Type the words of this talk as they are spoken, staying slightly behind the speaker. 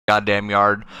goddamn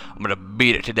yard. I'm gonna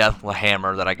beat it to death with a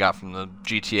hammer that I got from the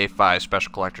GTA 5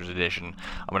 Special Collector's Edition.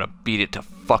 I'm gonna beat it to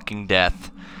fucking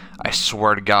death. I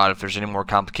swear to God, if there's any more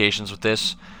complications with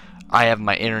this, I have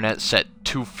my internet set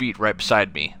 2 feet right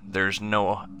beside me. There's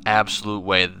no absolute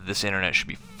way that this internet should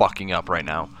be fucking up right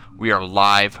now. We are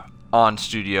live, on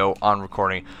studio, on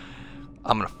recording.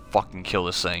 I'm gonna fucking kill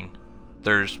this thing.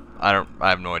 I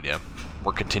have no idea.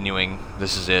 We're continuing.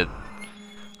 This is it.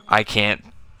 I can't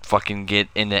fucking get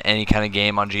into any kind of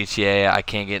game on GTA. I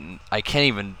can't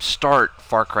even start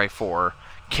Far Cry 4.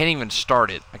 Can't even start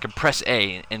it. I can press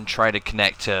A and try to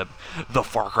connect to the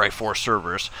Far Cry 4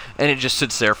 servers, and it just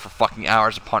sits there for fucking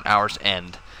hours upon hours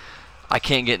end. I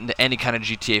can't get into any kind of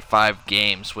GTA 5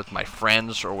 games with my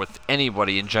friends or with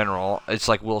anybody in general. It's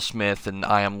like Will Smith and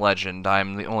I Am Legend.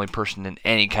 I'm the only person in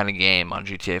any kind of game on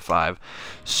GTA 5.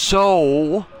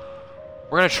 So,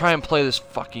 we're going to try and play this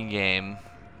fucking game,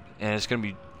 and it's going to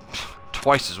be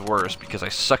twice as worse because I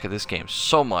suck at this game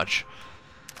so much.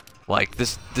 Like,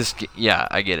 yeah,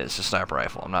 I get it. It's a sniper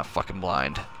rifle. I'm not fucking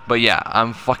blind. But yeah,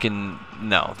 I'm fucking,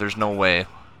 no, there's no way.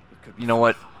 You know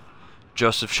what?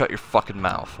 Joseph, shut your fucking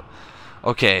mouth.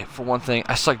 Okay, for one thing,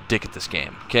 I suck dick at this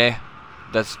game, okay?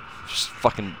 That's just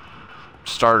fucking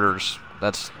starters.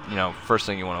 That's, you know, first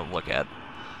thing you want to look at.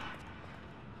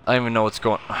 I don't even know what's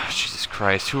going on. Oh, Jesus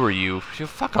Christ, who are you?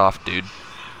 Fuck off, dude.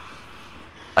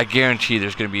 I guarantee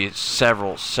there's going to be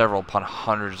several upon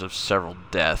hundreds of several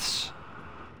deaths.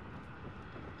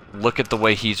 Look at the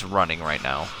way he's running right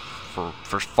now, for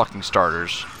fucking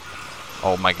starters.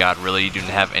 Oh my God, really? You didn't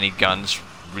have any guns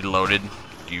reloaded?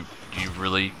 Do you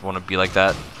really want to be like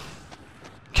that?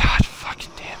 God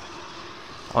fucking damn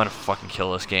it. I want to fucking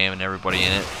kill this game and everybody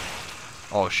in it.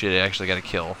 Oh shit, I actually got a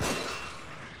kill.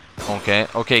 Okay,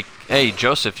 okay. Hey,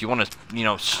 Joseph, you want to, you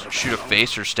know, shoot a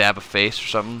face or stab a face or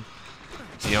something?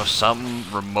 You know, something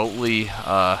remotely,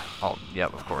 oh, yeah,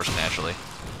 of course, naturally.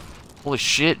 Holy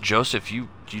shit, Joseph,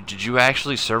 did you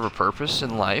actually serve a purpose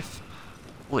in life?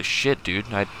 Holy shit, dude.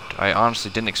 I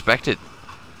honestly didn't expect it.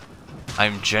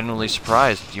 I'm genuinely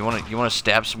surprised. You wanna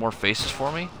stab some more faces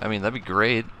for me? I mean, that'd be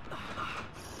great.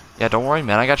 Yeah, don't worry,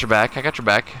 man. I got your back. I got your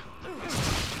back.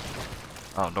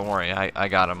 Oh, don't worry. I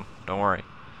got him. Don't worry.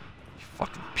 You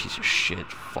fucking piece of shit.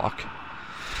 Fuck.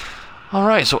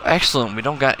 Alright, so excellent. We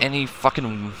don't got any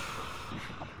fucking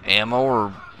ammo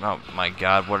or... Oh my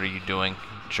God, what are you doing?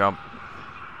 Jump.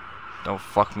 Don't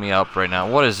fuck me up right now.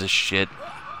 What is this shit?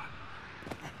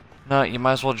 No, you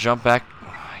might as well jump back.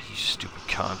 Oh, you stupid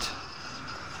cunt.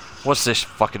 What's this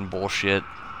fucking bullshit?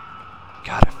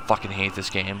 God, I fucking hate this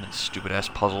game and stupid ass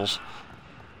puzzles.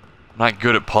 I'm not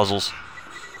good at puzzles.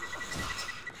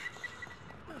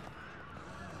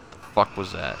 The fuck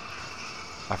was that?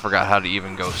 I forgot how to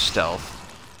even go stealth.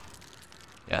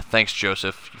 Yeah, thanks,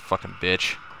 Joseph, you fucking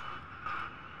bitch.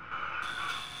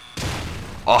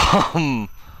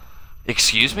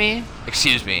 Excuse me?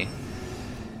 Excuse me.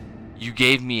 You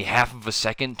gave me half of a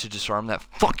second to disarm that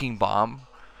fucking bomb?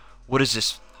 What is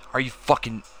this? Are you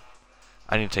fucking...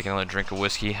 I need to take another drink of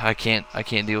whiskey. I can't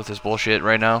deal with this bullshit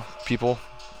right now, people.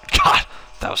 God,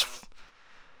 that was...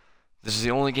 This is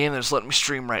the only game that's letting me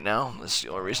stream right now. This is the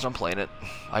only reason I'm playing it.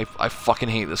 I fucking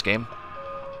hate this game.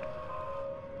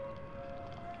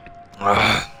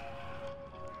 Ugh.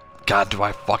 God, do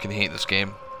I fucking hate this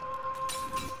game.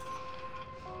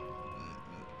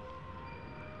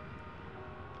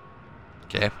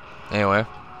 Okay, anyway.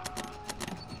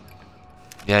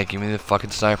 Yeah, give me the fucking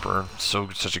sniper.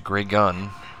 Such a great gun.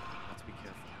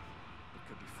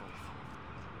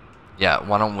 Yeah,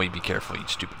 why don't we be careful, you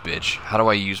stupid bitch? How do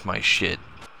I use my shit?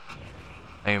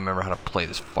 I don't even remember how to play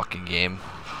this fucking game.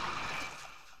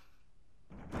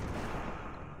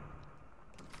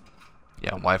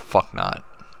 Yeah, why fuck not?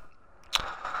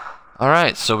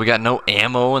 Alright, so we got no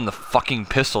ammo in the fucking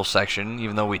pistol section,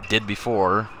 even though we did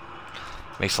before.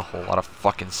 Makes a whole lot of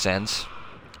fucking sense.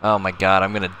 Oh my God,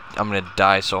 I'm gonna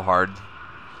die so hard.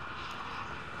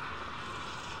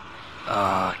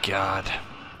 Oh God.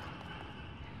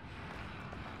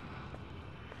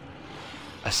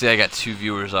 I see I got 2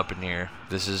 viewers up in here.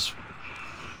 This is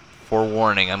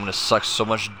forewarning. I'm gonna suck so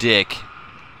much dick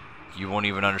you won't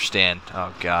even understand.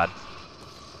 Oh God.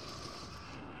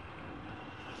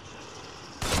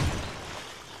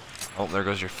 Oh, there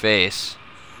goes your face.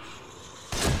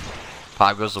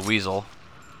 Pop goes the weasel.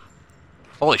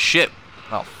 Holy shit!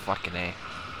 Oh, fucking A.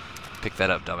 Pick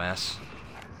that up, dumbass.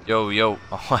 Yo, yo.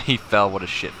 Oh, he fell. What a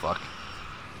shit fuck.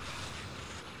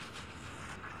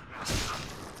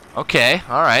 Okay,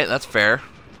 alright, that's fair.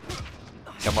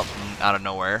 Come up from out of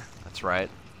nowhere. That's right.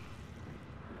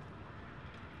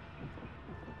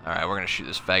 Alright, we're gonna shoot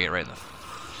this faggot right in the...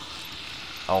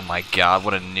 Oh my god,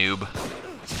 what a noob.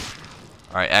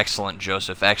 Alright, excellent,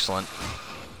 Joseph, excellent.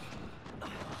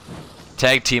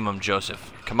 Tag team him,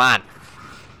 Joseph. Come on.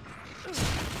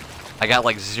 I got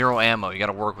like 0 ammo. You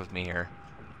gotta work with me here.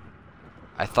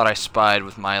 I thought I spied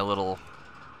with my little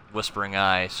whispering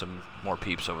eye some more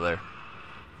peeps over there.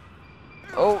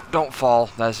 Oh, don't fall.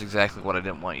 That's exactly what I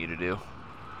didn't want you to do.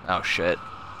 Oh, shit.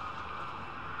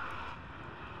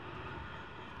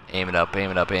 Aim it up,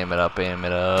 aim it up, aim it up, aim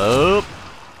it up.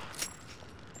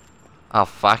 Oh,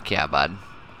 fuck yeah, bud.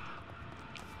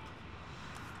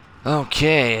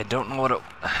 Okay, I don't know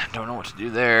what to do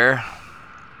there.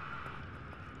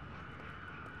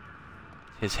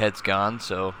 His head's gone,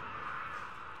 so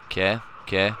okay.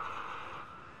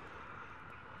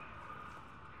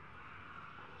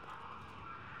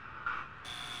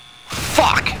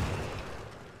 Fuck!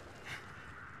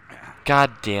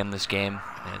 God damn this game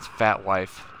and its fat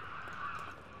wife.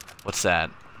 What's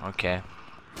that? Okay.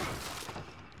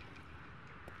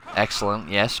 Excellent.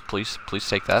 Yes, please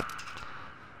take that.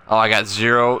 Oh, I got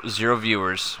zero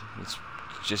viewers. It's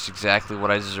just exactly what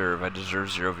I deserve. I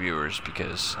deserve 0 viewers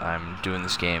because I'm doing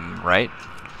this game right.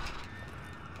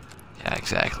 Yeah,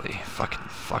 exactly. Fucking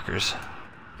fuckers.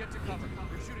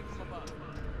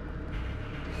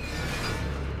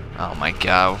 Oh my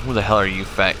god, who the hell are you,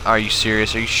 fat? Are you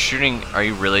serious? Are you shooting? Are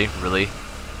you really?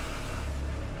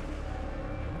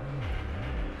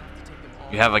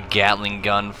 You have a Gatling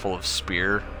gun full of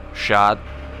spear shot?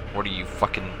 What are you,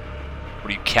 fucking... What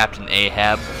are you, Captain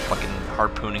Ahab? Fucking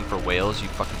harpooning for whales, you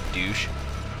fucking douche?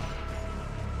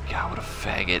 God, what a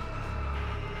faggot.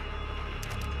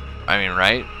 I mean,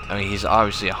 right? I mean, he's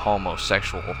obviously a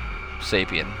homosexual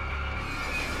sapien.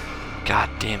 God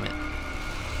damn it.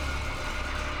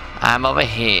 I'm over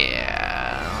here.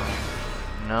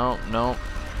 No.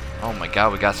 Oh my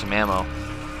god, we got some ammo.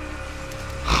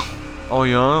 Oh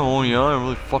yeah, I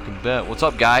really fucking bet. What's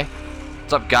up, guy?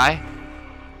 What's up, guy?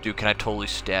 Dude, can I totally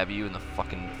stab you in the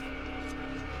fucking...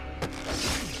 Yeah,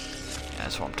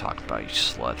 that's what I'm talking about, you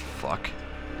slut fuck.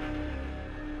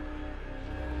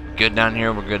 Good down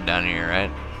here? We're good down here,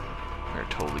 right? We're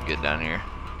totally good down here.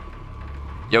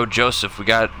 Yo, Joseph, we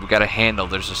got a handle.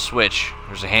 There's a switch.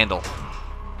 There's a handle.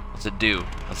 What's it do?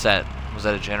 What's that? Was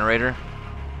that a generator?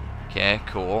 Okay,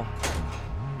 cool.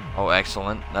 Oh,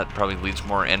 excellent. That probably leads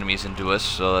more enemies into us,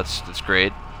 so that's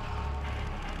great.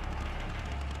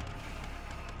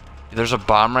 There's a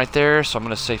bomb right there, so I'm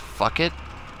gonna say fuck it,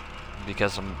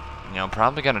 because I'm,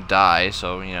 probably gonna die.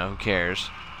 So who cares?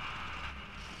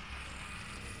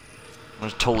 I'm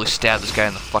gonna totally stab this guy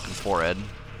in the fucking forehead.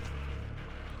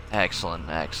 Excellent.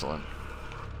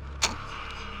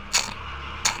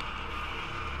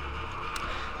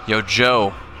 Yo,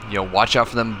 Joe. Yo, watch out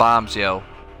for them bombs, yo.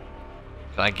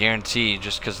 I guarantee,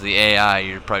 just because of the AI,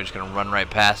 you're probably just gonna run right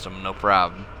past them, no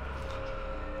problem.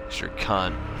 'Cause you're a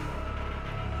cunt.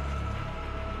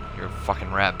 You're a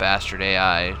fucking rat bastard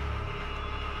AI.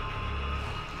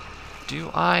 Do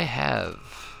I have...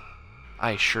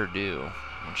 I sure do. Why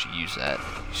don't you use that,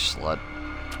 you slut?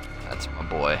 That's my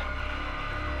boy.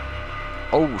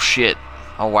 Oh, shit.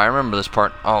 Oh, I remember this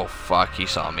part. Oh, fuck, he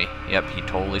saw me. Yep, he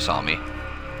totally saw me.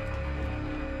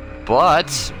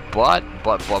 But...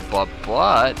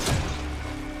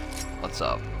 What's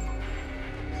up?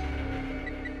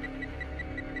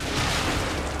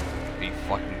 Are you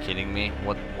fucking kidding me?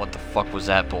 What the fuck was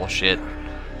that bullshit?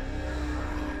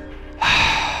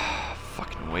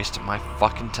 Fucking wasting my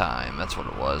fucking time. That's what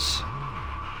it was.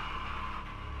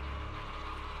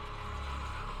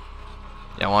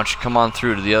 Yeah, why don't you come on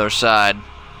through to the other side?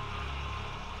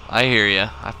 I hear ya.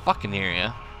 I fucking hear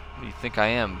ya. What do you think I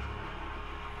am?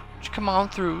 Just come on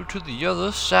through to the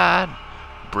other side.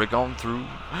 Break on through.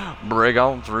 Break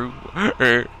on through.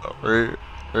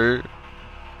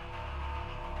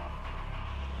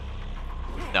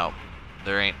 No,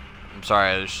 there ain't. I'm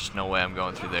sorry, there's just no way I'm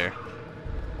going through there.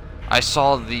 I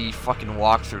saw the fucking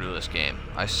walkthrough to this game.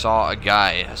 I saw a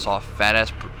guy. I saw a fat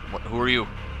ass. Who are you?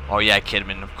 Oh yeah,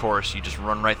 Kidman. Of course, you just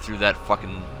run right through that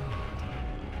fucking.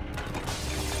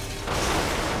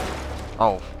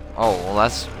 Oh, well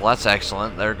that's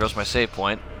excellent. There goes my save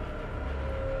point.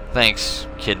 Thanks,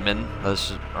 Kidman.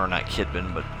 Or not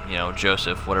Kidman, but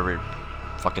Joseph, whatever,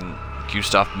 fucking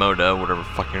Gustav Moda, whatever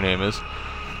fuck your name is.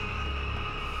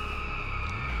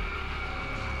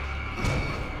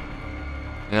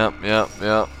 Yep.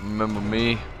 Remember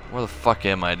me? Where the fuck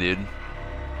am I, dude?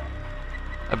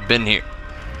 I've been here.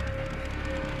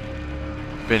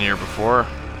 Been here before.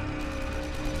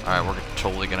 Alright, we're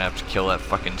totally gonna have to kill that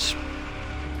fucking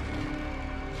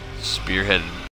spearheaded